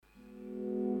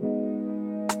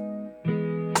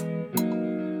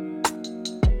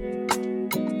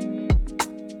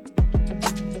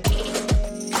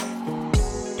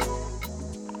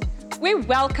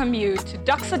welcome you to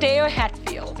Doxodeo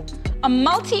Hatfield, a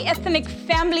multi-ethnic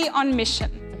family on mission,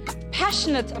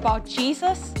 passionate about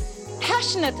Jesus,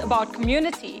 passionate about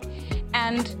community,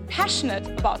 and passionate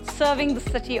about serving the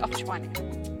city of Tshwane.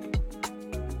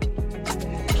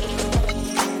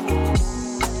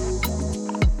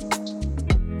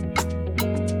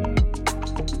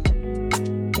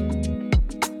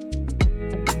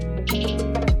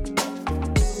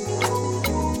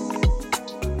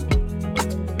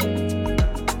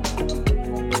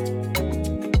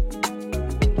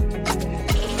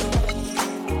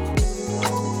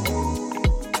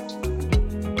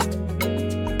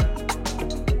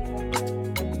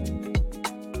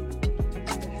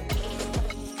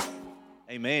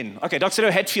 Amen. Okay, Doxodeo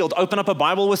Hatfield, open up a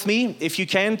Bible with me, if you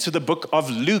can, to the book of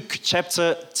Luke,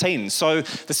 chapter 10. So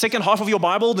the second half of your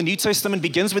Bible, the New Testament,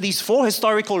 begins with these 4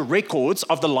 historical records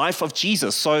of the life of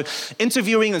Jesus. So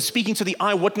interviewing and speaking to the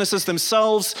eyewitnesses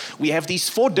themselves, we have these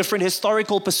 4 different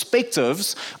historical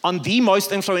perspectives on the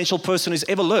most influential person who's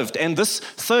ever lived. And this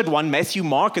third one, Matthew,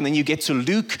 Mark, and then you get to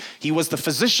Luke. He was the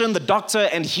physician, the doctor,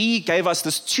 and he gave us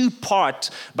this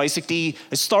 2-part, basically,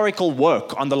 historical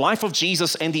work on the life of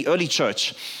Jesus and the early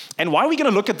church. And why we're going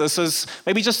to look at this is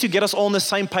maybe just to get us all on the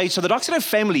same page. So the Doxodeo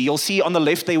family, you'll see on the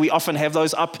left there, we often have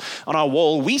those up on our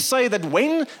wall. We say that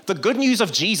when the good news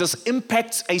of Jesus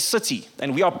impacts a city,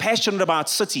 and we are passionate about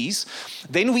cities,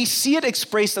 then we see it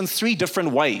expressed in 3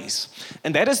 different ways.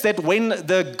 And that is that when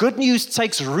the good news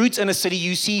takes root in a city,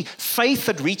 you see faith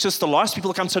that reaches the lost.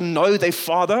 People come to know their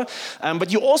Father.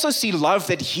 But you also see love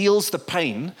that heals the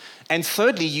pain. And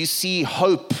thirdly, you see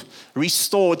hope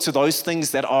restored to those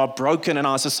things that are broken in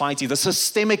our society, the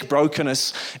systemic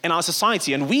brokenness in our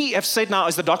society. And we have said now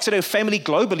as the Doxodeo family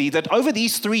globally that over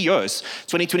these 3 years,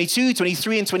 2022,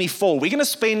 23, and 24, we're going to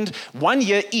spend 1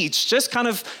 year each just kind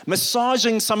of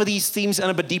massaging some of these themes in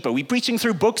a bit deeper. We're preaching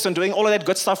through books and doing all of that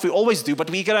good stuff we always do, but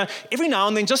we're going to every now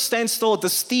and then just stand still at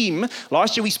this theme.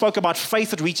 Last year we spoke about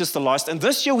faith that reaches the lost, and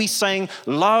this year we're saying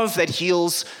love that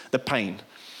heals the pain.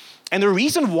 And the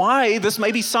reason why this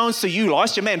maybe sounds to you,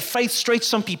 last year, man, faith stretched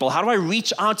some people. How do I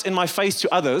reach out in my faith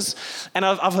to others? And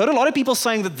I've heard a lot of people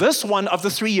saying that this one of the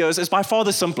 3 years is by far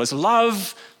the simplest.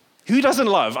 Love. Who doesn't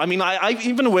love? I mean, I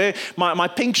even wear my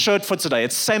pink shirt for today.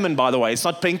 It's salmon, by the way. It's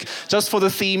not pink, just for the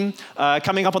theme,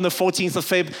 coming up on the 14th of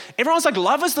Feb. Everyone's like,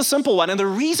 love is the simple one. And the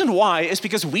reason why is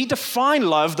because we define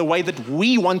love the way that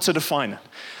we want to define it.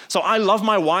 So I love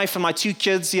my wife and my 2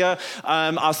 kids here.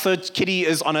 Our third kitty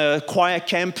is on a choir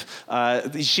camp.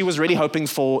 She was really hoping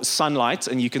for sunlight,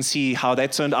 and you can see how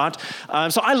that turned out.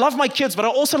 So I love my kids, but I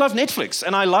also love Netflix,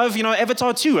 and I love,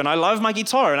 Avatar 2, and I love my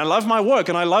guitar, and I love my work,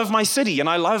 and I love my city, and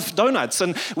I love donuts,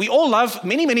 and we all love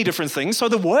many, many different things. So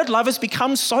the word love has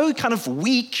become so kind of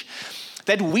weak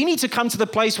that we need to come to the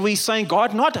place where we're saying,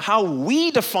 God, not how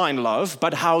we define love,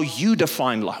 but how you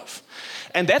define love.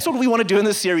 And that's what we want to do in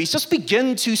this series. Just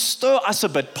begin to stir us a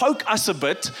bit, poke us a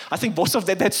bit. I think both of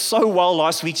that so well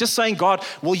last week. Just saying, God,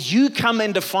 will you come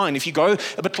and define? If you go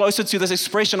a bit closer to this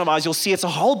expression of ours, you'll see it's a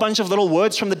whole bunch of little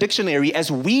words from the dictionary as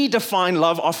we define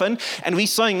love often. And we're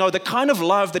saying, no, the kind of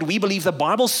love that we believe the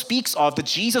Bible speaks of, that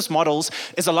Jesus models,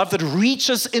 is a love that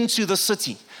reaches into the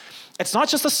city. It's not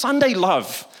just a Sunday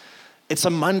love. It's a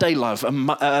Monday love,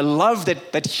 a love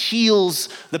that heals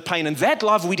the pain. And that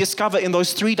love we discover in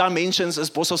those 3 dimensions as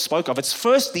Bosso spoke of. It's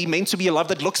firstly meant to be a love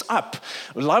that looks up,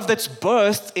 love that's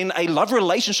birthed in a love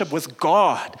relationship with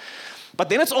God. But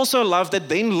then it's also a love that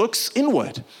then looks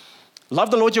inward. Love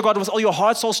the Lord your God with all your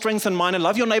heart, soul, strength, and mind, and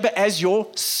love your neighbor as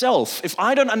yourself. If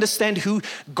I don't understand who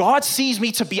God sees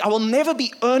me to be, I will never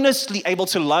be earnestly able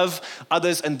to love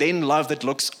others, and then love that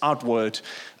looks outward,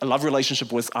 a love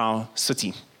relationship with our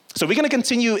city. So we're going to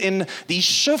continue in these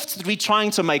shifts that we're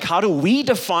trying to make. How do we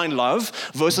define love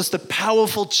versus the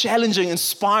powerful, challenging,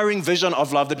 inspiring vision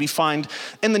of love that we find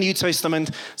in the New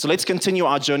Testament? So let's continue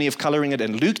our journey of coloring it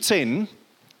in. Luke 10,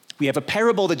 we have a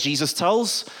parable that Jesus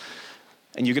tells,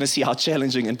 and you're going to see how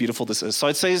challenging and beautiful this is. So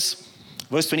it says,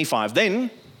 verse 25,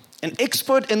 then an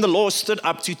expert in the law stood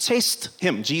up to test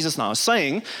him, Jesus now,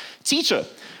 saying, "Teacher,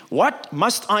 what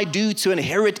must I do to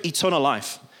inherit eternal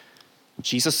life?"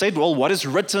 Jesus said, "Well, what is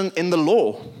written in the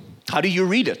law? How do you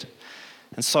read it?"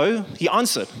 And so he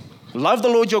answered, "Love the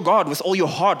Lord your God with all your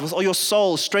heart, with all your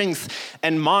soul, strength,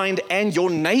 and mind, and your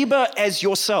neighbor as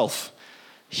yourself."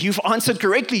 "You've answered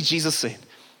correctly," Jesus said.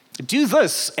 "Do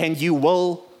this, and you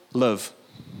will live."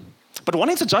 But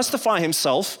wanting to justify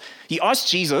himself, he asked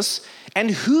Jesus,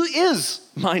 "And who is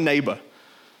my neighbor?"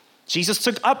 Jesus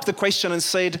took up the question and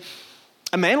said,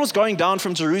 "A man was going down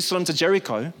from Jerusalem to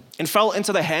Jericho and fell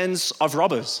into the hands of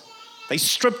robbers. They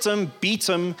stripped him, beat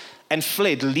him, and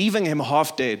fled, leaving him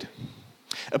half dead.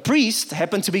 A priest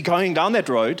happened to be going down that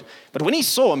road, but when he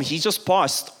saw him, he just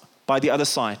passed by the other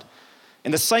side.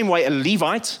 In the same way, a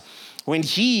Levite, when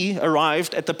he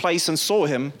arrived at the place and saw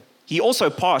him, he also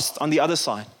passed on the other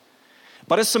side.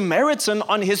 But a Samaritan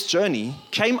on his journey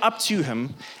came up to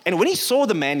him, and when he saw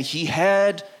the man, he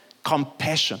had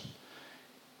compassion.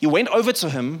 He went over to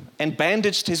him and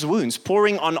bandaged his wounds,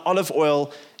 pouring on olive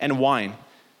oil and wine.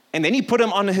 And then he put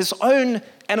him on his own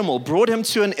animal, brought him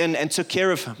to an inn, and took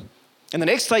care of him. And the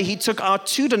next day he took out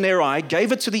 2 denarii,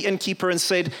 gave it to the innkeeper, and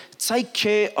said, "Take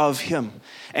care of him.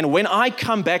 And when I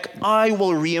come back, I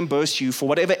will reimburse you for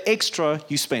whatever extra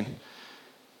you spend."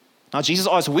 Now Jesus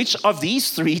asked, "Which of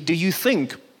these 3 do you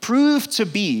think proved to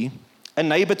be a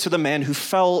neighbor to the man who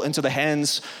fell into the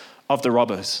hands of the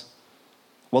robbers?"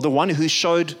 "Well, the one who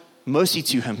showed mercy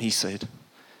to him," he said.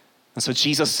 And so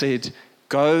Jesus said,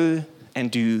 "Go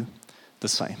and do the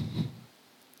same."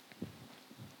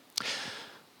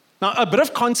 Now, a bit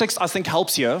of context, I think,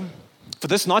 helps here for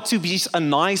this not to be a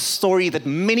nice story that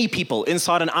many people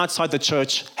inside and outside the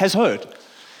church has heard.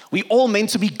 We all meant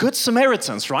to be good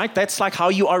Samaritans, right? That's like how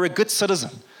you are a good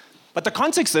citizen. But the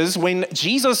context is when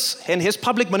Jesus and his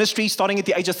public ministry, starting at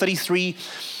the age of 33,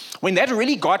 when that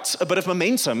really got a bit of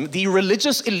momentum, the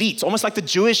religious elite, almost like the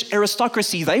Jewish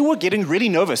aristocracy, they were getting really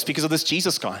nervous because of this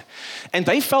Jesus guy. And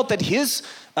they felt that his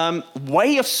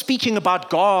way of speaking about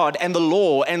God and the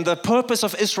law and the purpose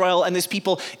of Israel and his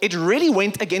people, it really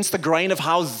went against the grain of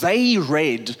how they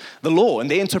read the law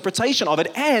and their interpretation of it.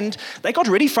 And they got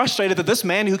really frustrated that this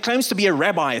man who claims to be a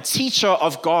rabbi, a teacher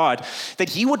of God, that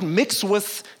he would mix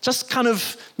with just kind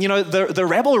of, the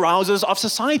rabble-rousers of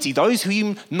society, those who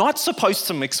you're not supposed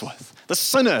to mix with. The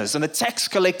sinners and the tax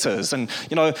collectors and,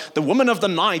 the women of the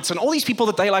night and all these people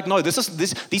that they like, no,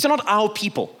 these are not our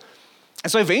people.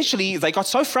 And so eventually they got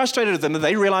so frustrated with them that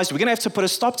they realized we're going to have to put a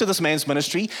stop to this man's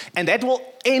ministry, and that will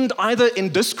end either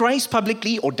in disgrace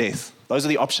publicly or death. Those are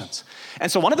the options.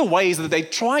 And so one of the ways that they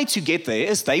tried to get there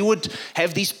is they would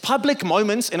have these public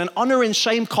moments in an honor and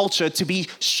shame culture. To be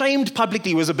shamed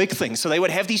publicly was a big thing. So they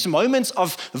would have these moments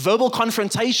of verbal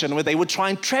confrontation where they would try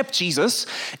and trap Jesus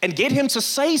and get him to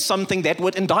say something that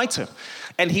would indict him.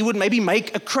 And he would maybe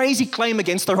make a crazy claim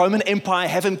against the Roman Empire,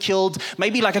 have him killed,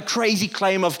 maybe like a crazy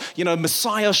claim of,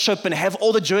 messiahship, and have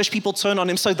all the Jewish people turn on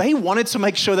him. So they wanted to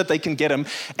make sure that they can get him.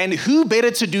 And who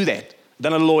better to do that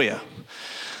than a lawyer?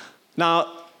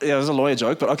 Now, it was a lawyer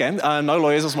joke, but okay, no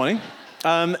lawyers this morning.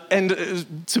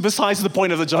 Besides the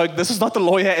point of the joke, this is not the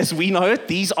lawyer as we know it.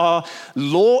 These are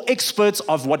law experts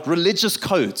of what? Religious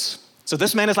codes. So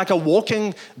this man is like a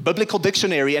walking biblical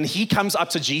dictionary, and he comes up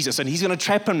to Jesus, and he's going to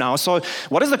trap him now. So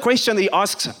what is the question that he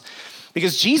asks him?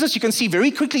 Because Jesus, you can see,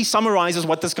 very quickly summarizes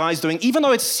what this guy is doing. Even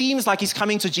though it seems like he's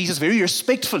coming to Jesus very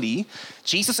respectfully,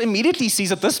 Jesus immediately sees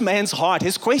that this man's heart,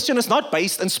 his question is not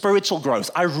based in spiritual growth.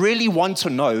 I really want to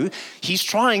know. He's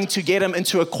trying to get him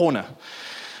into a corner.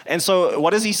 And so what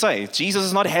does he say? Jesus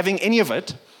is not having any of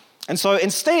it. And so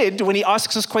instead, when he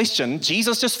asks this question,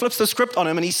 Jesus just flips the script on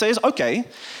him and he says, okay,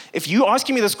 if you're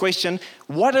asking me this question,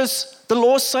 what does the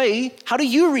law say? How do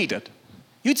you read it?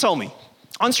 You tell me.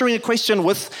 Answering a question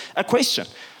with a question.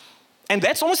 And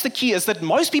that's almost the key, is that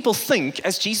most people think,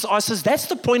 as Jesus asks, that's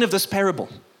the point of this parable.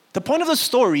 The point of the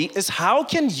story is, how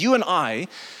can you and I,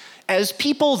 as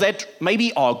people that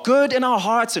maybe are good in our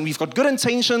hearts and we've got good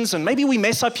intentions and maybe we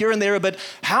mess up here and there a bit,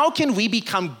 how can we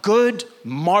become good,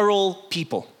 moral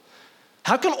people?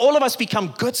 How can all of us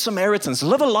become good Samaritans,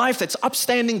 live a life that's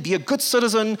upstanding, be a good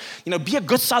citizen, be a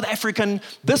good South African?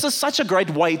 This is such a great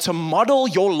way to model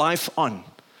your life on.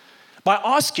 By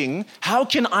asking, how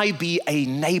can I be a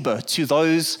neighbor to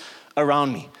those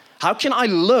around me? How can I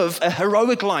live a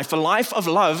heroic life, a life of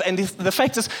love? And the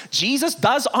fact is, Jesus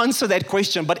does answer that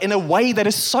question, but in a way that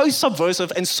is so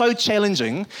subversive and so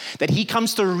challenging that he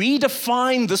comes to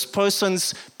redefine this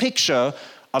person's picture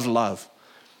of love.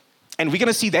 And we're going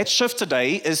to see that shift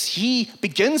today as he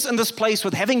begins in this place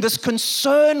with having this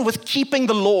concern with keeping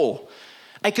the law,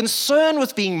 a concern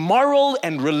with being moral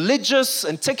and religious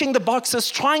and ticking the boxes,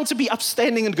 trying to be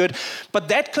upstanding and good. But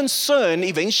that concern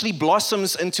eventually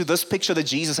blossoms into this picture that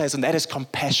Jesus has, and that is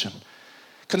compassion.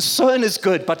 Concern is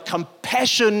good, but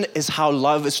compassion is how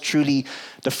love is truly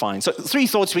defined. So 3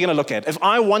 thoughts we're going to look at. If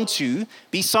I want to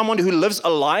be someone who lives a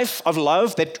life of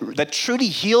love that truly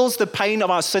heals the pain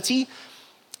of our city,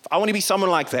 if I want to be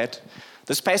someone like that,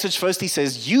 this passage firstly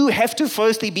says, you have to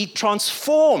firstly be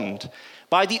transformed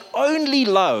by the only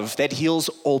love that heals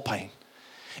all pain.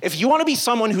 If you want to be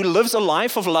someone who lives a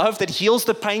life of love that heals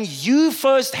the pain, you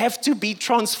first have to be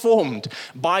transformed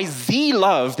by the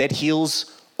love that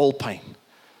heals all pain.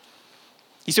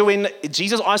 You see, when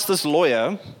Jesus asked this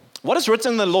lawyer, What is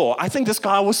written in the law? I think this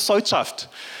guy was so chuffed.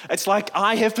 It's like,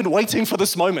 I have been waiting for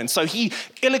this moment. So he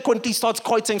eloquently starts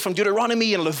quoting from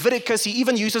Deuteronomy and Leviticus. He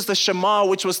even uses the Shema,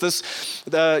 which was this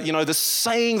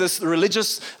saying, this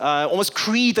religious, almost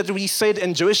creed that we said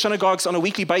in Jewish synagogues on a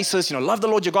weekly basis. Love the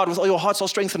Lord your God with all your heart, soul,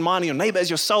 strength, and mind, and your neighbor as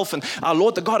yourself, and our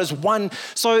Lord the God is one.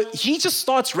 So he just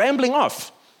starts rambling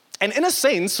off. And in a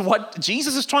sense, what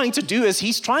Jesus is trying to do is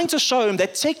he's trying to show him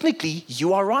that technically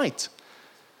you are right.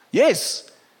 Yes.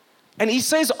 And he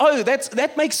says,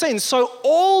 that makes sense. So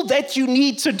all that you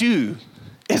need to do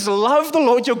is love the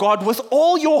Lord your God with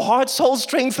all your heart, soul,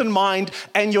 strength, and mind,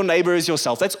 and your neighbor as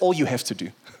yourself. That's all you have to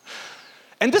do.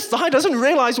 And this guy doesn't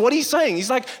realize what he's saying. He's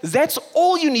like, that's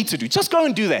all you need to do. Just go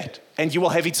and do that, and you will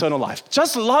have eternal life.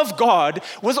 Just love God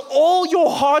with all your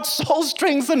heart, soul,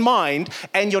 strength, and mind,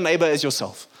 and your neighbor as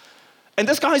yourself. And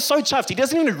this guy is so chuffed. He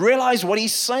doesn't even realize what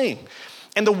he's saying.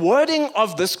 And the wording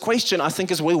of this question, I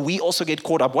think, is where we also get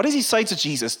caught up. What does he say to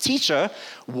Jesus? Teacher,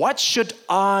 what should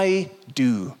I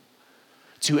do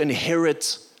to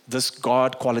inherit this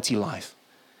God quality life?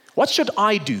 What should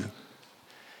I do?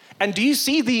 And do you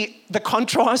see the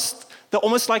contrast, the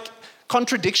almost like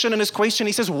contradiction in his question?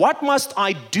 He says, what must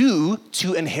I do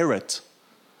to inherit?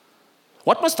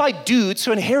 What must I do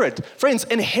to inherit? Friends,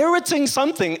 inheriting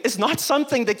something is not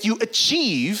something that you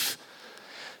achieve.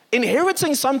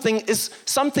 Inheriting something is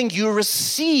something you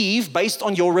receive based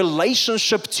on your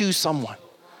relationship to someone.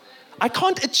 I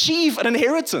can't achieve an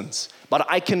inheritance, but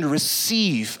I can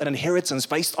receive an inheritance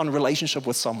based on relationship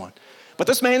with someone. But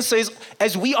this man says,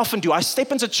 as we often do, I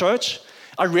step into church,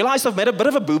 I realize I've made a bit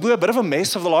of a boo-boo, a bit of a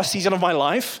mess of the last season of my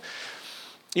life.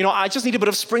 I just need a bit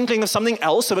of sprinkling of something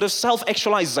else, a bit of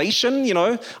self-actualization,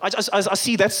 I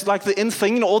see that's like the in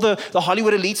thing. All the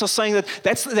Hollywood elites are saying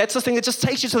that's the thing that just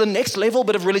takes you to the next level, a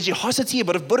bit of religiosity, a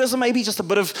bit of Buddhism maybe, just a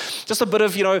bit of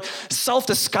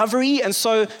self-discovery. And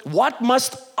so what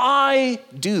must I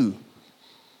do?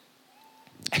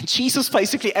 And Jesus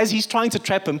basically, as he's trying to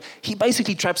trap him, he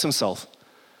basically traps himself,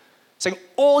 saying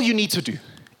all you need to do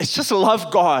is just love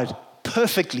God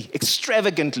perfectly,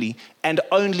 extravagantly, and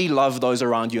only love those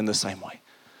around you in the same way.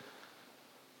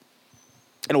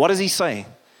 And what does he say?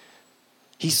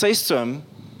 He says to him,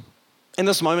 in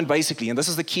this moment basically, and this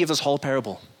is the key of this whole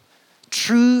parable,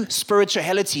 true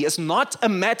spirituality is not a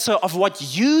matter of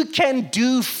what you can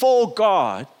do for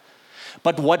God,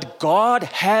 but what God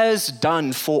has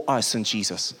done for us in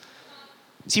Jesus.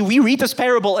 See, we read this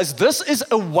parable as this is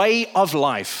a way of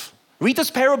life. Read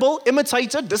this parable,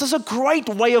 imitate it. This is a great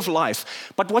way of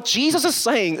life. But what Jesus is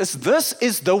saying is this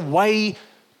is the way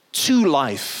to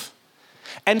life.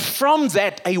 And from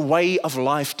that, a way of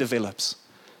life develops.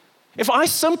 If I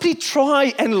simply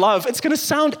try and love, it's going to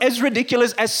sound as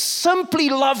ridiculous as simply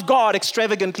love God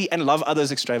extravagantly and love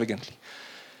others extravagantly.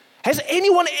 Has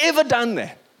anyone ever done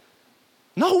that?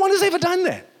 No one has ever done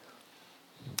that.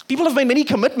 People have made many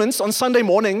commitments on Sunday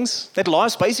mornings that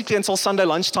last basically until Sunday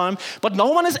lunchtime, but no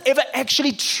one has ever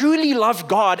actually truly loved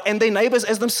God and their neighbors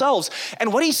as themselves.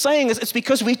 And what he's saying is it's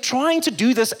because we're trying to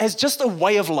do this as just a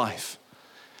way of life.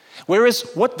 Whereas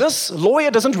what this lawyer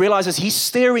doesn't realize is he's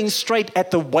staring straight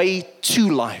at the way to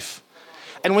life.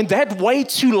 And when that way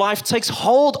to life takes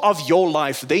hold of your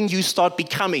life, then you start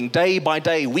becoming day by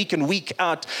day, week in, week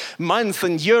out, month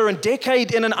and year and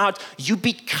decade in and out, you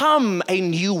become a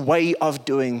new way of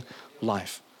doing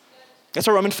life. That's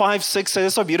what Romans 5:6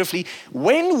 says so beautifully.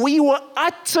 When we were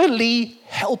utterly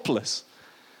helpless,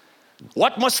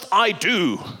 what must I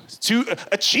do to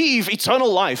achieve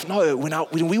eternal life? No,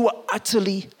 when we were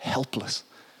utterly helpless.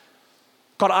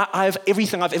 God, I have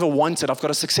everything I've ever wanted. I've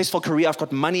got a successful career. I've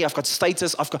got money. I've got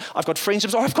status. I've got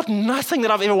friendships. Or I've got nothing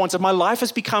that I've ever wanted. My life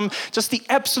has become just the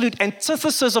absolute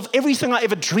antithesis of everything I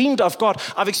ever dreamed of. God,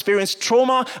 I've experienced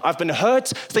trauma. I've been hurt.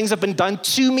 Things have been done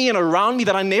to me and around me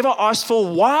that I never asked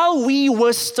for while we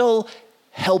were still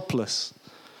helpless.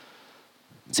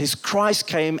 It says Christ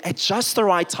came at just the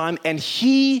right time and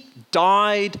he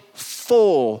died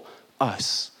for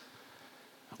us.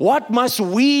 What must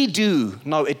we do?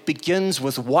 No, it begins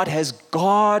with what has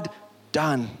God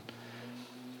done.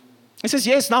 He says,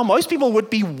 yes, now most people would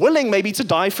be willing maybe to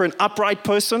die for an upright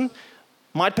person,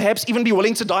 might perhaps even be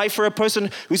willing to die for a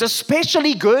person who's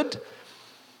especially good.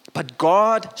 But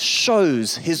God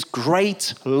shows his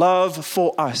great love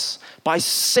for us by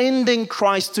sending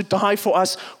Christ to die for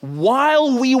us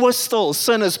while we were still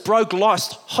sinners, broke,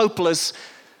 lost, hopeless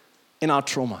in our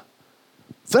trauma.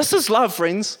 This is love,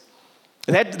 friends.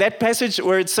 That passage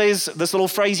where it says this little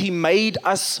phrase, he made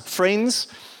us friends,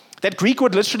 that Greek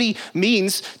word literally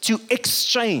means to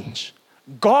exchange.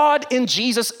 God in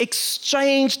Jesus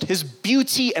exchanged his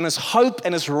beauty and his hope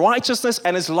and his righteousness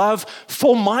and his love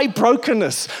for my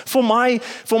brokenness, for my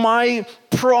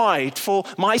pride, for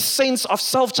my sense of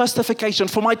self-justification,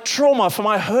 for my trauma, for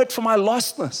my hurt, for my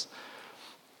lostness.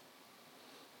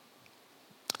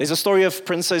 There's a story of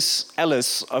Princess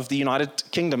Alice of the United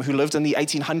Kingdom who lived in the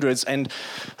 1800s, and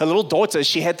her little daughter,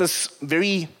 she had this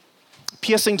very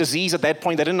piercing disease at that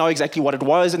point. They didn't know exactly what it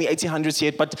was in the 1800s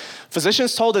yet, but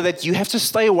physicians told her that you have to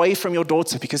stay away from your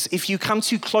daughter because if you come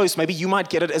too close, maybe you might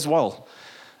get it as well.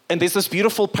 And there's this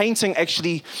beautiful painting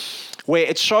actually where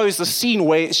it shows the scene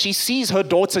where she sees her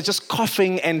daughter just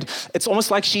coughing, and it's almost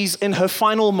like she's in her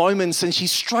final moments and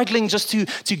she's struggling just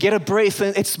to get a breath.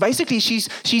 And it's basically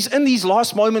she's in these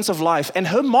last moments of life, and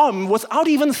her mom, without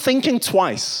even thinking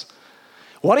twice,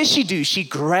 what does she do? She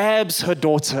grabs her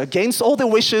daughter against all the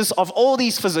wishes of all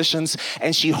these physicians,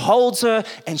 and she holds her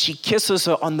and she kisses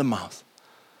her on the mouth.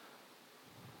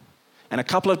 And a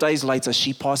couple of days later,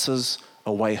 she passes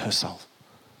away herself.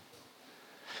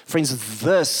 Friends,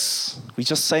 this, we're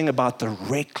just saying about the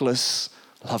reckless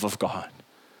love of God.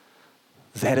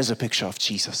 That is a picture of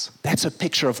Jesus. That's a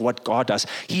picture of what God does.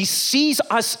 He sees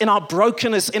us in our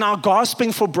brokenness, in our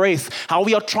gasping for breath, how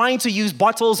we are trying to use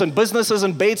bottles and businesses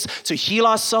and beds to heal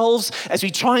ourselves, as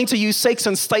we're trying to use sex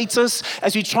and status,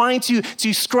 as we're trying to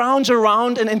scrounge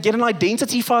around and get an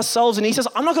identity for ourselves. And he says,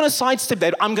 I'm not going to sidestep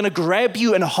that. I'm going to grab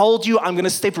you and hold you. I'm going to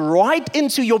step right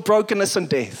into your brokenness and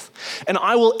death. And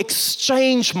I will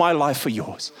exchange my life for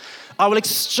yours. I will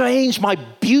exchange my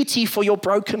beauty for your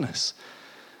brokenness.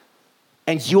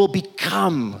 And you will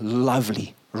become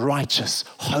lovely, righteous,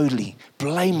 holy,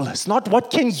 blameless. Not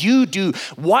what can you do?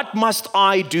 What must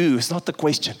I do? It's not the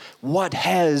question. What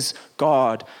has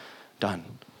God done?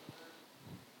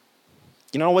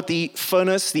 You know what the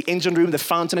furnace, the engine room, the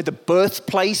fountain, the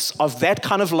birthplace of that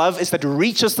kind of love is that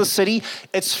reaches the city?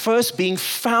 It's first being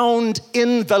found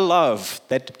in the love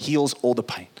that heals all the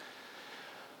pain.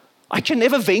 I can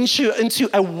never venture into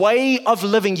a way of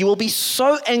living. You will be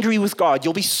so angry with God.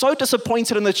 You'll be so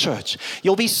disappointed in the church.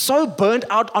 You'll be so burnt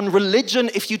out on religion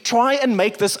if you try and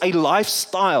make this a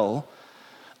lifestyle,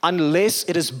 unless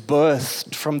it is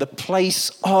birthed from the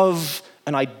place of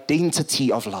an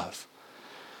identity of love.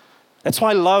 That's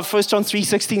why love, 1 John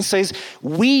 3:16 says,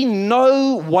 we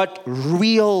know what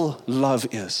real love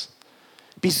is.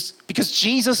 Because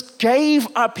Jesus gave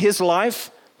up his life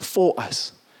for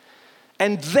us.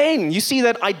 And then you see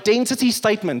that identity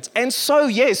statement. And so,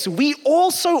 yes, we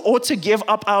also ought to give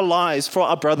up our lives for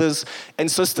our brothers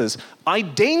and sisters.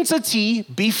 Identity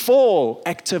before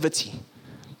activity.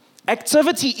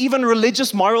 Activity, even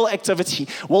religious moral activity,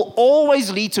 will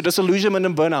always lead to disillusionment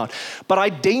and burnout. But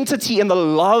identity in the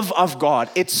love of God,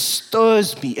 it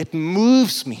stirs me, it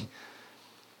moves me.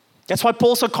 That's why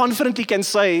Paul so confidently can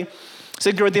say,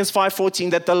 2 Corinthians 5:14,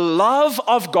 that the love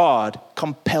of God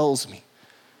compels me.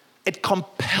 It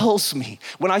compels me.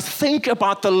 When I think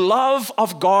about the love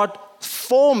of God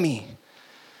for me,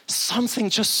 something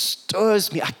just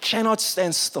stirs me. I cannot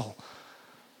stand still.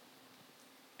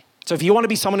 So if you want to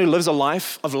be someone who lives a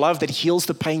life of love that heals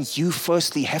the pain, you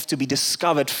firstly have to be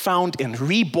discovered, found in,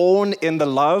 reborn in the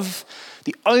love,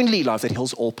 the only love that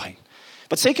heals all pain.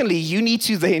 But secondly, you need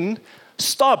to then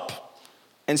stop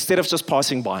instead of just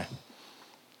passing by.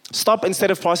 Stop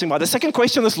instead of passing by. The second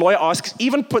question this lawyer asks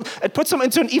puts him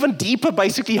into an even deeper,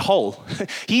 basically, hole.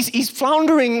 He's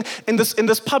floundering in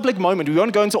this public moment. We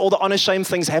won't go into all the honor shame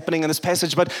things happening in this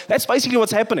passage, but that's basically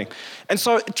what's happening. And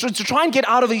so to try and get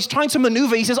out of it, he's trying to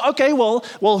maneuver. He says, okay, well,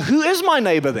 who is my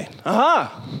neighbor then?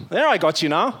 Aha, there I got you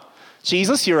now.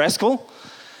 Jesus, you rascal.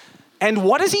 And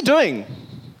what is he doing?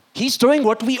 He's doing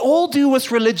what we all do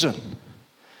with religion.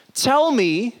 Tell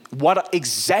me what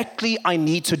exactly I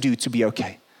need to do to be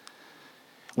okay.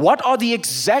 What are the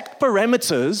exact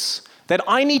parameters that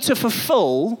I need to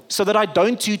fulfill so that I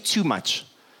don't do too much?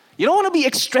 You don't want to be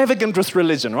extravagant with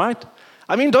religion, right?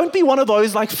 I mean, don't be one of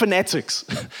those like fanatics.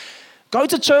 Go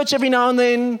to church every now and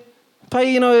then,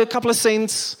 pay, a couple of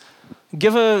cents,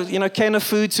 give a, can of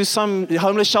food to some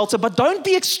homeless shelter, but don't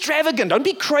be extravagant. Don't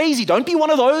be crazy. Don't be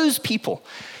one of those people.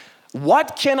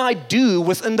 What can I do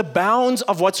within the bounds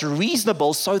of what's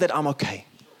reasonable so that I'm okay?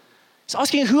 He's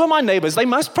asking, who are my neighbors? They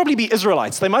must probably be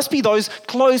Israelites. They must be those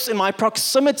close in my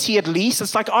proximity at least.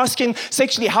 It's like asking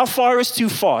sexually, how far is too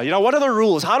far? What are the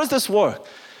rules? How does this work?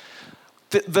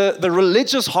 The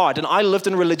religious heart, and I lived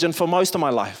in religion for most of my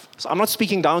life. So I'm not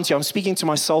speaking down to you. I'm speaking to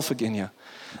myself again here.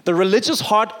 The religious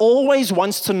heart always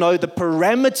wants to know the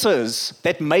parameters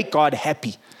that make God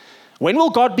happy. When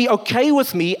will God be okay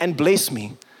with me and bless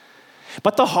me?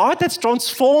 But the heart that's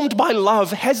transformed by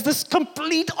love has this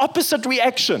complete opposite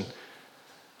reaction.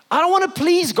 I don't want to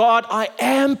please God. I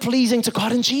am pleasing to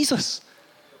God in Jesus.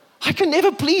 I can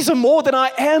never please Him more than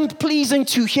I am pleasing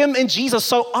to Him in Jesus.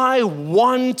 So I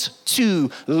want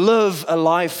to live a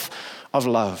life of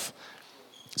love.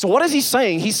 So what is He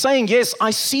saying? He's saying, yes,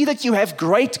 I see that you have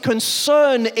great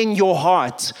concern in your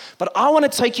heart, but I want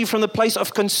to take you from the place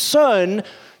of concern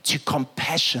to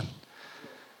compassion.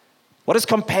 What is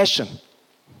compassion?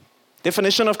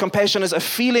 Definition of compassion is a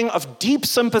feeling of deep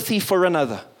sympathy for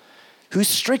another who's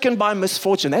stricken by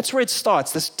misfortune. That's where it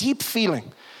starts, this deep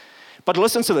feeling. But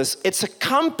listen to this. It's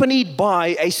accompanied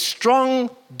by a strong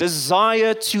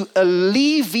desire to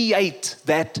alleviate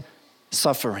that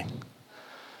suffering.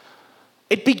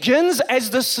 It begins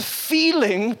as this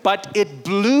feeling, but it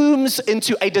blooms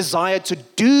into a desire to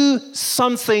do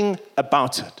something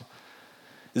about it.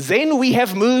 Then we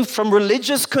have moved from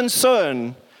religious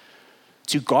concern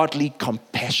to godly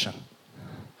compassion.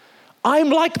 I'm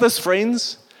like this,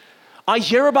 friends. I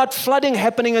hear about flooding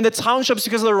happening in the townships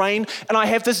because of the rain, and I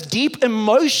have this deep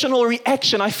emotional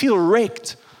reaction. I feel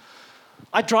wrecked.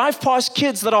 I drive past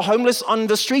kids that are homeless on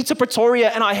the streets of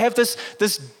Pretoria, and I have this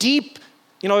deep,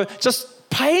 just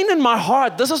pain in my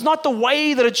heart. This is not the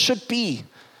way that it should be.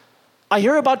 I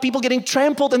hear about people getting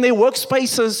trampled in their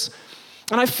workspaces,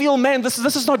 and I feel, man, this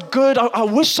is not good. I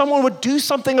wish someone would do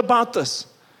something about this.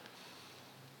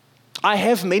 I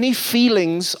have many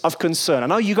feelings of concern. I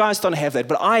know you guys don't have that,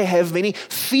 but I have many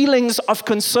feelings of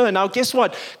concern. Now, guess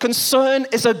what? Concern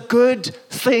is a good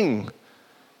thing,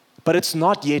 but it's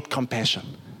not yet compassion.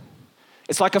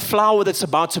 It's like a flower that's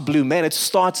about to bloom. Man, it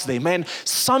starts there. Man,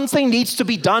 something needs to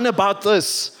be done about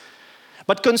this.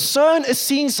 But concern is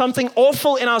seeing something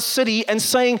awful in our city and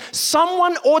saying,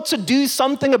 someone ought to do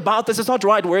something about this. It's not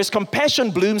right. Whereas compassion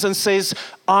blooms and says,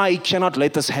 I cannot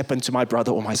let this happen to my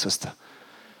brother or my sister.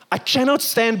 I cannot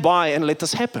stand by and let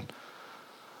this happen.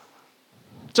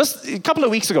 Just a couple of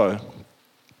weeks ago,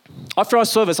 after our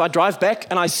service, I drive back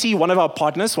and I see one of our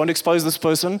partners, want to expose this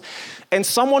person, and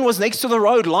someone was next to the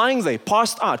road lying there,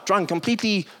 passed out, drunk,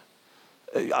 completely,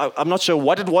 I'm not sure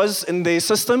what it was in their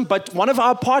system, but one of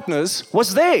our partners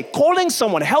was there, calling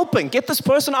someone, helping, get this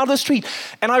person out of the street.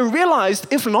 And I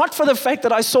realized, if not for the fact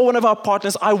that I saw one of our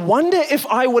partners, I wonder if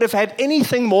I would have had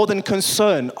anything more than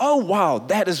concern. Oh, wow,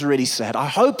 that is really sad. I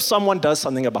hope someone does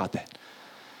something about that.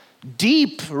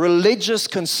 Deep religious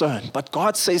concern, but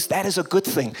God says that is a good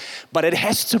thing, but it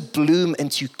has to bloom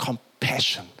into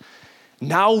compassion.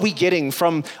 Now we're getting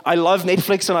from, I love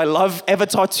Netflix and I love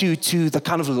Avatar to the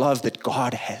kind of love that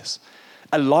God has.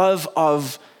 A love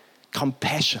of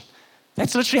compassion.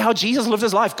 That's literally how Jesus lived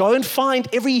His life. Go and find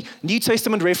every New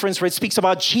Testament reference where it speaks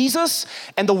about Jesus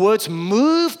and the words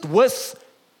moved with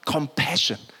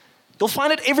compassion. You'll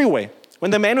find it everywhere.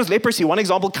 When the man with leprosy, one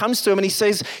example comes to him and he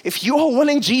says, if you are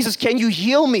willing, Jesus, can you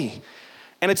heal me?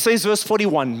 And it says, verse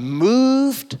 41,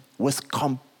 moved with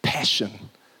compassion.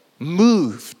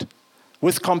 Moved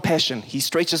with compassion. He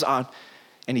stretches out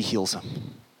and He heals him.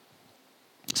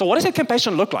 So what does that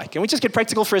compassion look like? Can we just get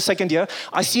practical for a second here?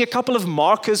 I see a couple of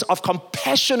markers of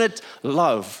compassionate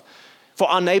love for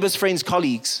our neighbors, friends,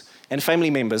 colleagues, and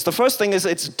family members. The first thing is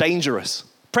it's dangerous.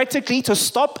 Practically, to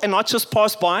stop and not just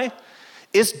pass by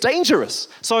is dangerous.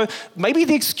 So maybe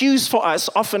the excuse for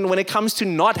us often when it comes to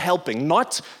not helping,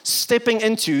 not stepping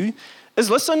into,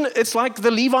 is listen, it's like the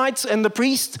Levites and the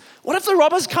priest. What if the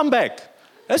robbers come back?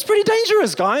 That's pretty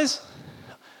dangerous, guys.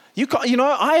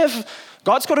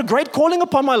 God's got a great calling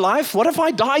upon my life. What if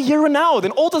I die here and now?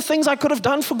 Then all the things I could have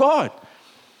done for God.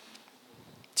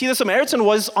 See, the Samaritan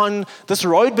was on this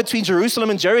road between Jerusalem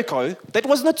and Jericho that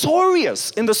was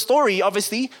notorious in the story,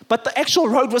 obviously, but the actual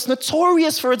road was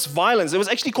notorious for its violence. It was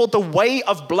actually called the Way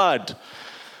of Blood.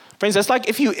 Friends, that's like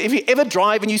if you ever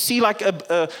drive and you see like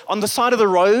on the side of the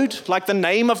road, like the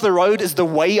name of the road is the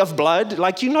Way of Blood,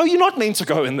 like you're not meant to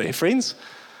go in there, friends.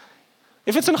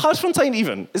 If it's in Garsfontein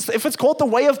even, if it's called the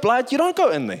Way of Blood, you don't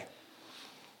go in there.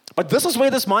 But this is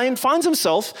where this man finds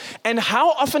himself, and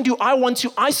how often do I want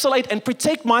to isolate and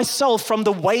protect myself from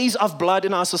the ways of blood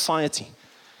in our society?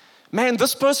 Man,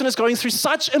 this person is going through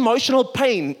such emotional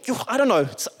pain. I don't know.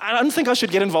 I don't think I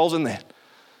should get involved in that.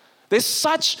 There's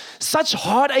such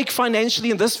heartache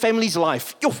financially in this family's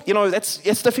life.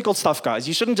 It's difficult stuff, guys.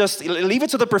 You shouldn't just leave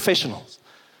it to the professionals.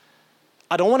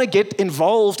 I don't want to get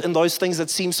involved in those things that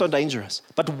seem so dangerous.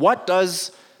 But what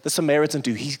does the Samaritan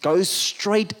do? He goes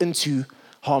straight into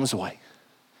harm's way,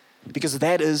 because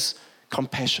that is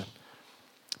compassion.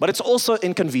 But it's also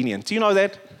inconvenient. Do you know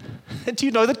that? Do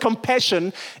you know that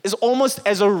compassion is almost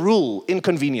as a rule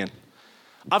inconvenient?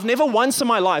 I've never once in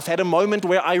my life had a moment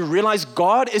where I realized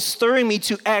God is stirring me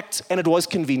to act and it was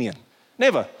convenient.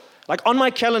 Never. Like on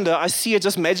my calendar, I see it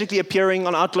just magically appearing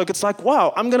on Outlook. It's like,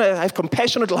 wow, I'm going to have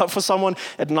compassionate love for someone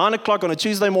at 9 o'clock on a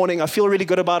Tuesday morning. I feel really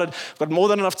good about it. I've got more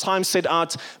than enough time set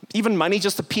out. Even money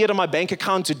just appeared on my bank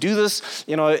account to do this.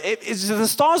 You know, the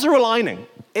stars are aligning.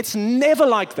 It's never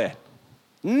like that.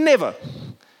 Never.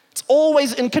 It's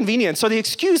always inconvenient. So the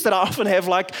excuse that I often have,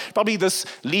 like probably this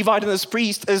Levite and this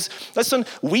priest, is, listen,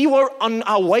 we were on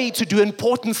our way to do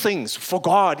important things for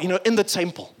God, in the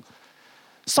temple.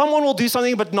 Someone will do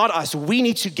something, but not us. We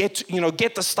need to get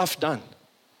the stuff done.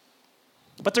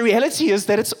 But the reality is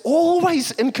that it's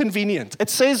always inconvenient.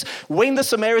 It says, when the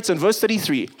Samaritan, verse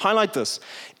 33, highlight this.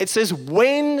 It says,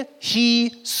 when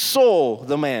he saw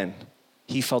the man,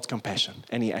 he felt compassion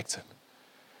and he acted.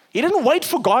 He didn't wait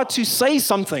for God to say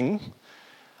something.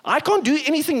 I can't do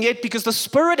anything yet because the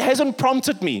Spirit hasn't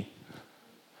prompted me.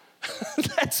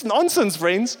 That's nonsense,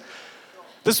 friends.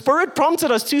 The Spirit prompted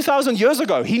us 2,000 years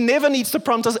ago. He never needs to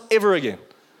prompt us ever again.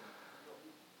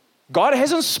 God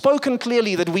hasn't spoken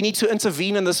clearly that we need to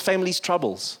intervene in this family's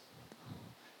troubles.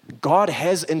 God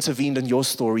has intervened in your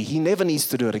story. He never needs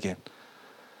to do it again.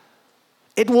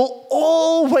 It will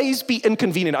always be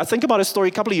inconvenient. I think about a story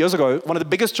a couple of years ago. One of the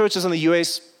biggest churches in the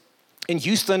US, in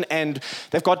Houston, and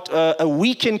they've got a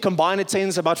weekend combined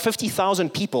attendance, about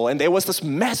 50,000 people, and there was this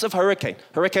massive hurricane,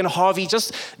 Hurricane Harvey,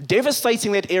 just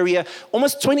devastating that area,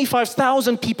 almost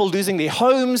 25,000 people losing their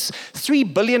homes,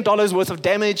 $3 billion worth of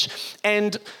damage,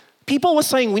 and people were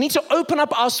saying, we need to open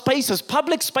up our spaces,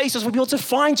 public spaces for people to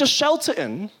find just shelter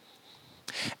in.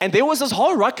 And there was this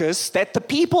whole ruckus that the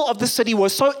people of the city were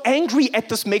so angry at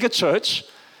this mega church,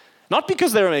 not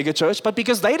because they're a mega church, but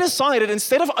because they decided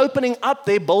instead of opening up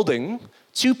their building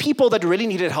to people that really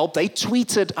needed help, they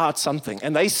tweeted out something.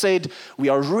 And they said, we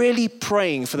are really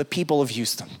praying for the people of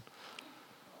Houston.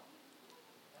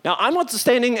 Now, I'm not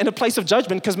standing in a place of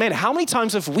judgment because, man, how many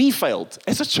times have we failed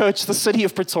as a church, the city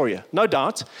of Pretoria? No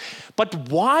doubt. But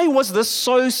why was this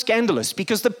so scandalous?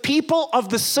 Because the people of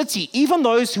the city, even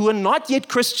those who are not yet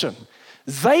Christian,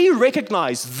 they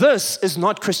recognize this is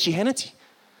not Christianity.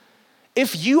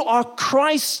 If you are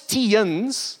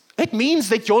Christians, it means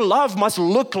that your love must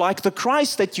look like the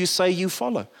Christ that you say you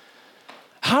follow.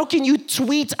 How can you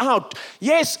tweet out,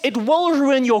 yes, it will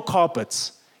ruin your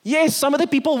carpets. Yes, some of the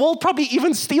people will probably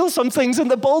even steal some things in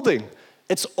the building.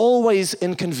 It's always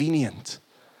inconvenient.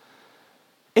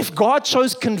 If God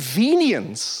chose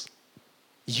convenience,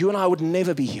 you and I would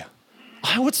never be here.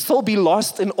 I would still be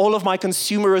lost in all of my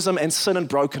consumerism and sin and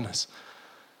brokenness.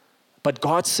 But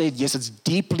God said, yes, it's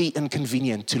deeply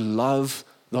inconvenient to love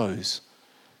those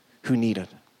who need it.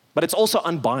 But it's also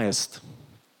unbiased.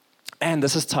 And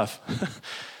this is tough.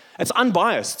 It's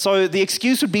unbiased. So the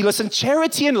excuse would be, listen,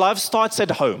 charity and love starts at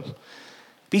home.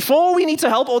 Before we need to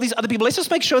help all these other people, let's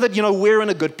just make sure that, we're in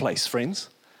a good place, friends.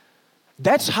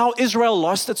 That's how Israel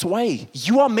lost its way.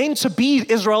 You are meant to be,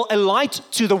 Israel, a light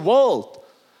to the world.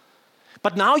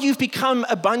 But now you've become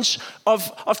a bunch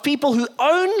of people who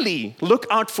only look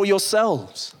out for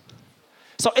yourselves.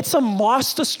 So it's a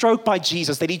master stroke by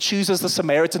Jesus that he chooses the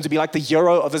Samaritan to be like the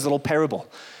hero of his little parable.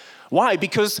 Why?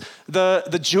 Because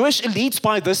the Jewish elites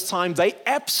by this time, they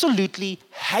absolutely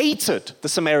hated the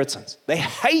Samaritans. They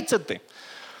hated them.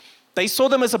 They saw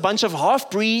them as a bunch of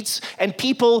half-breeds and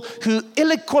people who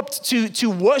ill-equipped to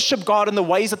worship God in the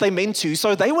ways that they meant to.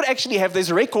 So they would actually have these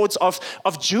records of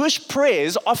Jewish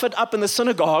prayers offered up in the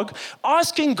synagogue,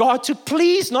 asking God to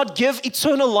please not give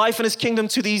eternal life in his kingdom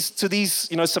to these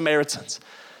Samaritans.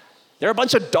 They're a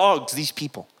bunch of dogs, these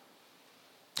people.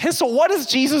 And so what does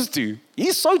Jesus do?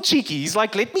 He's so cheeky. He's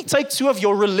like, let me take two of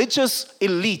your religious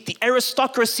elite, the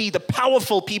aristocracy, the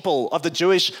powerful people of the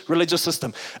Jewish religious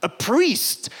system, a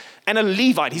priest and a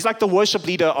Levite. He's like the worship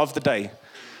leader of the day.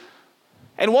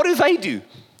 And what do?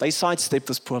 They sidestep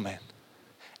this poor man.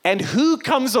 And who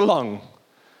comes along?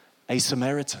 A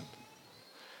Samaritan.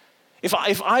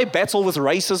 If I battle with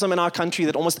racism in our country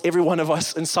that almost every one of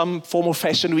us in some form or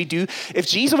fashion we do, if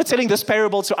Jesus were telling this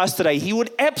parable to us today, he would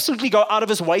absolutely go out of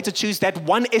his way to choose that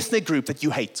one ethnic group that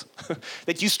you hate,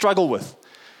 that you struggle with.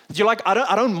 That you're like,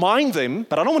 I don't mind them,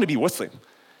 but I don't want to be with them.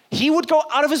 He would go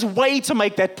out of his way to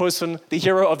make that person the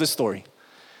hero of the story.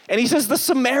 And he says the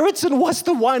Samaritan was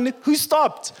the one who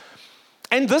stopped.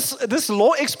 And this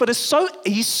law expert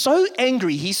he's so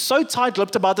angry, he's so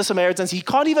tight-lipped about the Samaritans, he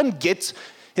can't even get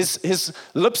his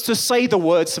lips to say the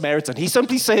word Samaritan. He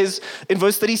simply says in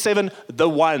verse 37, the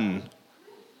one.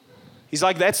 He's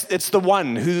like, it's the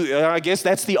one who, I guess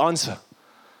that's the answer.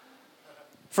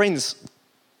 Friends,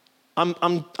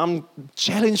 I'm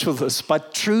challenged with this,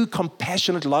 but true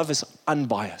compassionate love is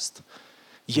unbiased.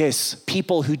 Yes,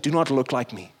 people who do not look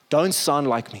like me, don't sound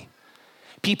like me.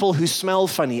 People who smell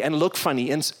funny and look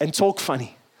funny and talk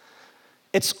funny.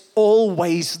 It's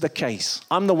always the case.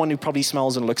 I'm the one who probably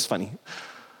smells and looks funny.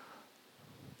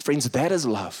 Friends, that is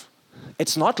love.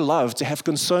 It's not love to have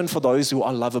concern for those who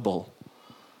are lovable.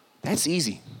 That's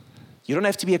easy. You don't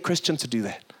have to be a Christian to do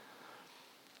that.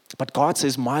 But God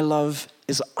says, my love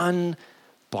is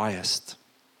unbiased.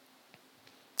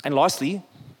 And lastly,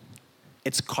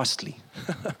 it's costly.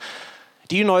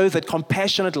 Do you know that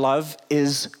compassionate love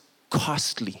is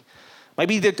costly?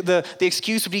 Maybe the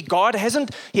excuse would be, God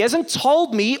hasn't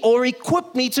told me or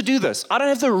equipped me to do this. I don't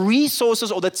have the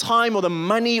resources or the time or the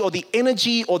money or the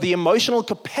energy or the emotional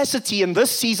capacity in this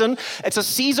season. It's a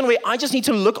season where I just need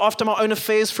to look after my own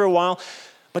affairs for a while.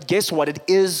 But guess what? It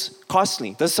is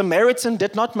costly. The Samaritan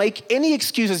did not make any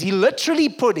excuses. He literally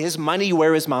put his money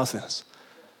where his mouth is.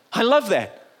 I love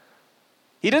that.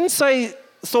 He didn't say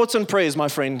thoughts and prayers, my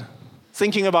friend,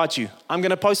 thinking about you. I'm going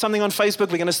to post something on Facebook.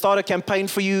 We're going to start a campaign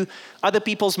for you. Other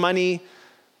people's money,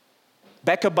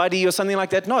 back a buddy or something like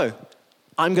that. No,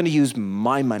 I'm going to use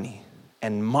my money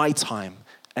and my time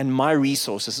and my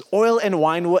resources. Oil and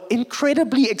wine were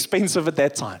incredibly expensive at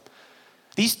that time.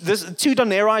 This 2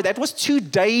 denarii, that was 2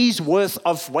 days worth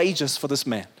of wages for this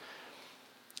man.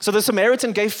 So the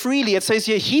Samaritan gave freely. It says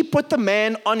here, he put the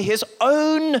man on his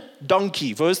own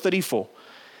donkey, verse 34.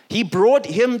 He brought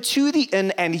him to the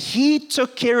inn and he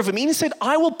took care of him. He said,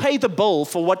 I will pay the bill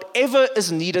for whatever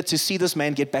is needed to see this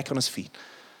man get back on his feet.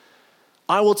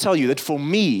 I will tell you that for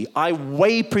me, I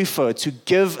way prefer to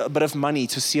give a bit of money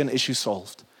to see an issue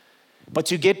solved. But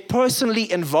to get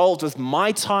personally involved with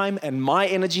my time and my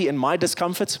energy and my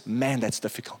discomforts, man, that's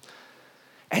difficult.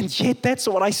 And yet that's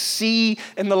what I see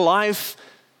in the life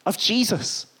of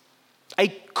Jesus. A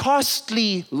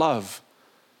costly love.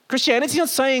 Christianity is not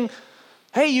saying,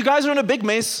 hey, you guys are in a big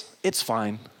mess, it's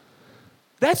fine.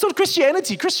 That's not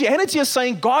Christianity. Christianity is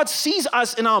saying God sees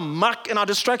us in our muck and our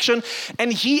distraction,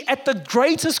 and He, at the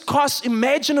greatest cost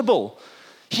imaginable,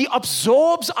 He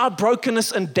absorbs our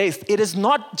brokenness and death. It is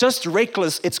not just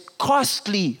reckless, it's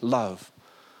costly love.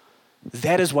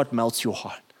 That is what melts your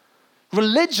heart.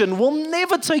 Religion will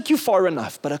never take you far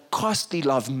enough, but a costly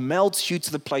love melts you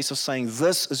to the place of saying,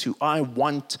 this is who I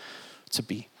want to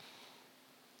be.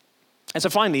 And so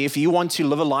finally, if you want to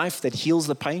live a life that heals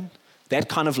the pain, that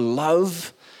kind of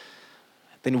love,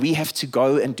 then we have to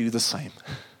go and do the same.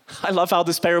 I love how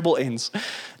this parable ends.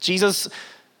 Jesus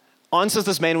answers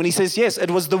this man when he says, yes, it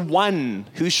was the one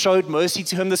who showed mercy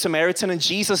to him, the Samaritan, and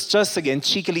Jesus just again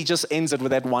cheekily just ends it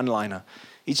with that one-liner.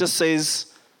 He just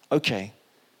says, okay,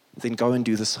 then go and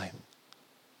do the same.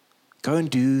 Go and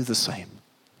do the same.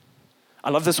 I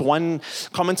love this one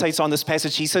commentator on this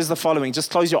passage. He says the following,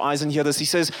 just close your eyes and hear this. He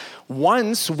says,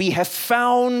 once we have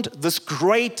found this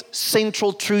great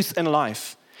central truth in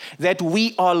life, that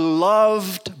we are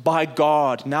loved by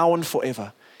God now and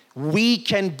forever, we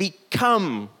can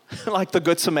become like the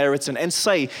Good Samaritan and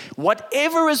say,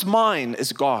 whatever is mine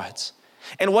is God's.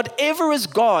 And whatever is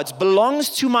God's belongs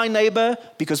to my neighbor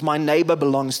because my neighbor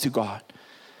belongs to God.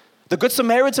 The Good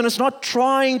Samaritan is not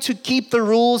trying to keep the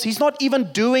rules. He's not even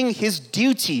doing his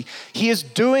duty. He is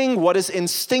doing what is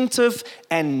instinctive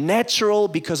and natural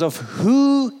because of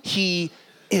who he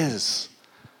is.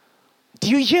 Do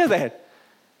you hear that?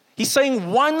 He's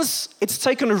saying, once it's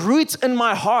taken root in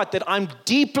my heart that I'm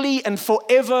deeply and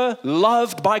forever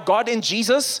loved by God in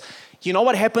Jesus, you know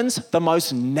what happens? The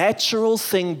most natural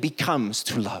thing becomes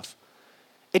to love.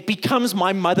 It becomes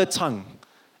my mother tongue.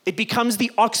 It becomes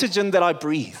the oxygen that I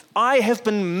breathe. I have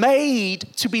been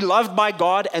made to be loved by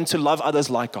God and to love others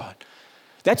like God.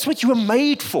 That's what you were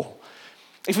made for.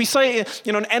 If we say,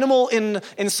 an animal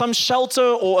in some shelter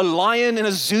or a lion in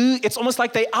a zoo, it's almost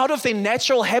like they're out of their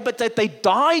natural habitat. They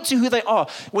die to who they are.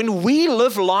 When we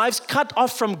live lives cut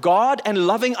off from God and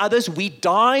loving others, we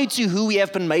die to who we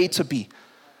have been made to be.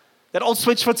 That old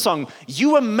Switchfoot song,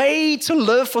 you were made to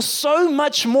live for so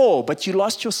much more, but you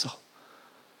lost yourself.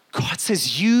 God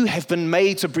says you have been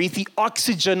made to breathe the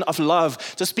oxygen of love,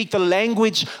 to speak the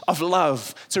language of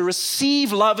love, to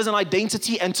receive love as an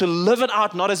identity and to live it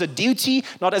out not as a duty,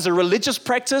 not as a religious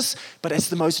practice, but as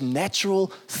the most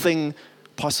natural thing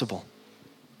possible.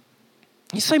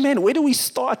 You say, man, where do we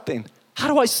start then? How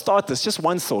do I start this? Just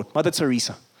one thought. Mother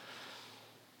Teresa,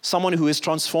 someone who is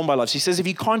transformed by love. She says, if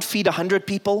you can't feed 100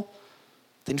 people,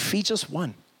 then feed just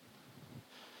one.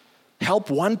 Help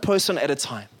one person at a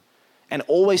time. And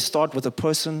always start with the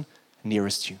person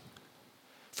nearest you.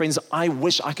 Friends, I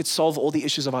wish I could solve all the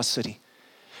issues of our city.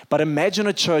 But imagine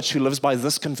a church who lives by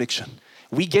this conviction.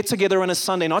 We get together on a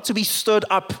Sunday not to be stirred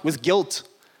up with guilt,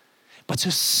 but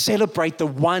to celebrate the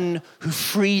one who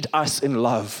freed us in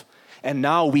love. And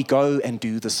now we go and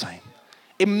do the same.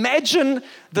 Imagine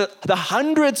the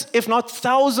hundreds, if not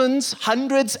thousands,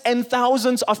 hundreds and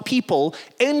thousands of people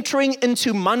entering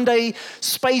into Monday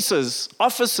spaces,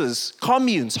 offices,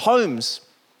 communes, homes,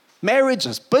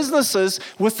 marriages, businesses,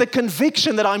 with the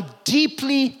conviction that I'm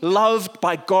deeply loved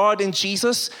by God and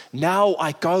Jesus. Now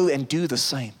I go and do the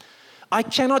same. I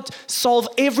cannot solve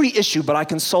every issue, but I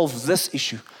can solve this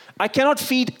issue. I cannot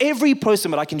feed every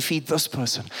person, but I can feed this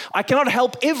person. I cannot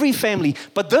help every family,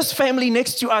 but this family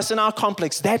next to us in our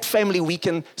complex, that family we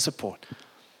can support.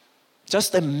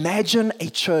 Just imagine a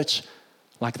church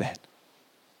like that.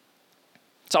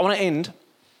 So I want to end.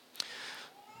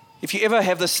 If you ever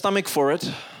have the stomach for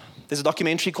it, there's a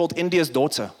documentary called India's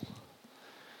Daughter.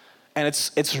 And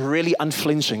it's really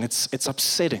unflinching. It's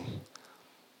upsetting.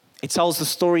 It tells the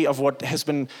story of what has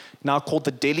been now called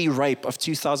the Delhi rape of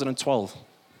 2012.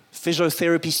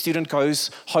 Physiotherapy student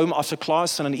goes home after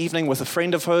class in an evening with a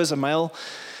friend of hers, a male,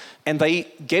 and they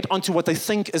get onto what they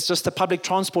think is just a public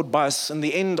transport bus. In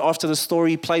the end, after the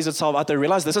story plays itself out, they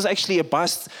realize this is actually a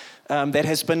bus that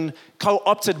has been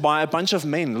co-opted by a bunch of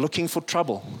men looking for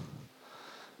trouble.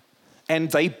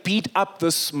 And they beat up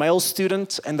this male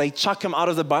student and they chuck him out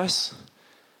of the bus,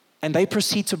 and they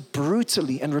proceed to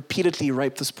brutally and repeatedly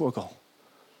rape this poor girl,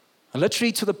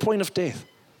 literally to the point of death.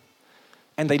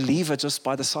 And they leave her just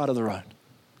by the side of the road.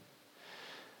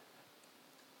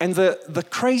 And the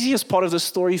craziest part of the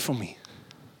story for me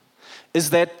is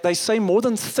that they say more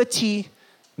than 30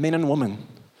 men and women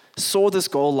saw this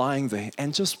girl lying there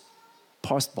and just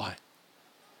passed by.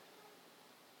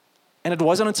 And it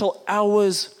wasn't until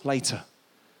hours later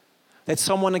that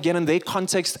someone, again in their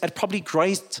context, at probably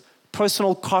great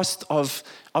personal cost of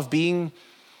being,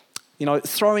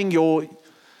 throwing your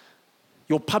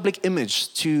public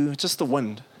image to just the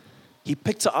wind, he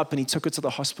picked her up and he took her to the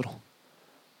hospital.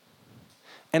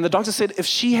 And the doctor said if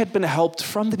she had been helped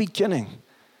from the beginning,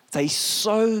 they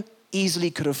so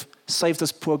easily could have saved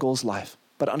this poor girl's life.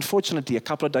 But unfortunately, a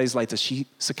couple of days later, she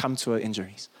succumbed to her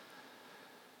injuries.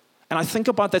 And I think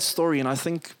about that story and I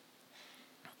think,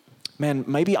 man,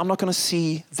 maybe I'm not going to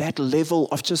see that level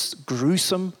of just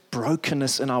gruesome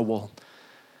brokenness in our world.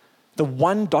 The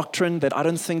one doctrine that I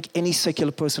don't think any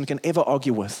secular person can ever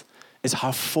argue with is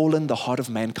how fallen the heart of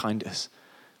mankind is.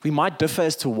 We might differ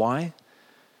as to why,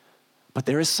 but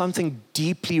there is something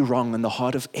deeply wrong in the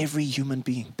heart of every human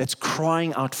being that's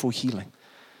crying out for healing.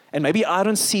 And maybe I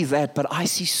don't see that, but I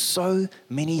see so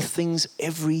many things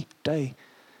every day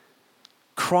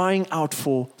crying out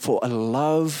for a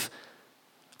love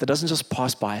that doesn't just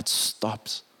pass by, it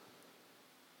stops.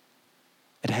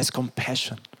 It has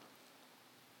compassion.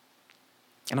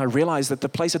 And I realize that the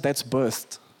place that's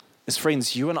birthed is,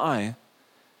 friends, you and I,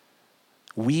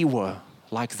 we were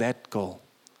like that girl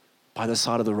by the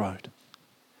side of the road.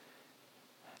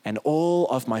 And all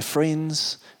of my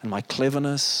friends and my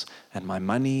cleverness and my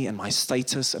money and my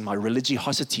status and my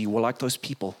religiosity were like those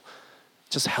people,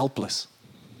 just helpless.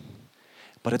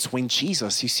 But it's when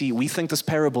Jesus, you see, we think this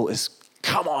parable is,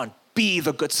 come on, be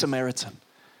the Good Samaritan.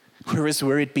 Whereas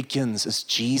where it begins is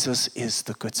Jesus is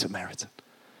the Good Samaritan.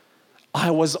 I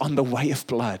was on the way of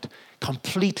blood,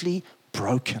 completely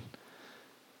broken.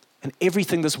 And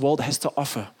everything this world has to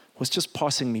offer was just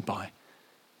passing me by,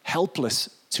 helpless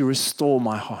to restore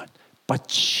my heart. But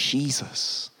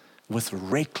Jesus, with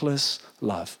reckless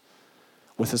love,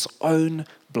 with his own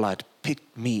blood,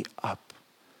 picked me up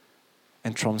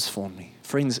and transformed me.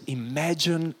 Friends,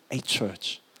 imagine a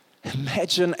church.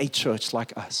 Imagine a church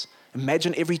like us.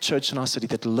 Imagine every church in our city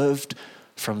that lived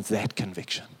from that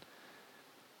conviction.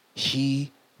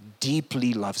 He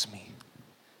deeply loves me.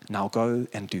 Now go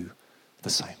and do the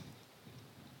same.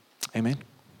 Amen.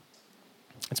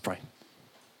 Let's pray.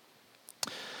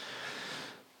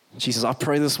 Jesus, I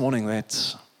pray this morning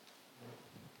that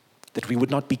we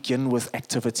would not begin with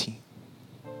activity,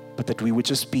 but that we would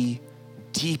just be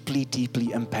deeply,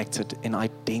 deeply impacted in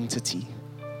identity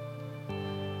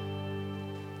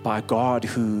by a God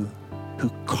who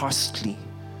costly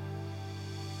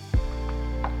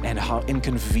and how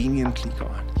inconveniently,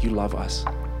 God, you love us.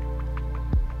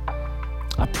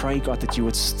 I pray, God, that you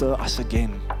would stir us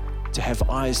again to have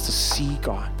eyes to see,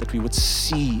 God, that we would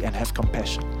see and have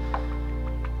compassion.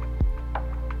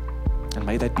 And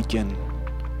may that begin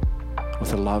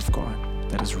with a love,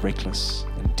 God, that is reckless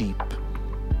and deep.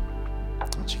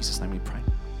 In Jesus' name we pray.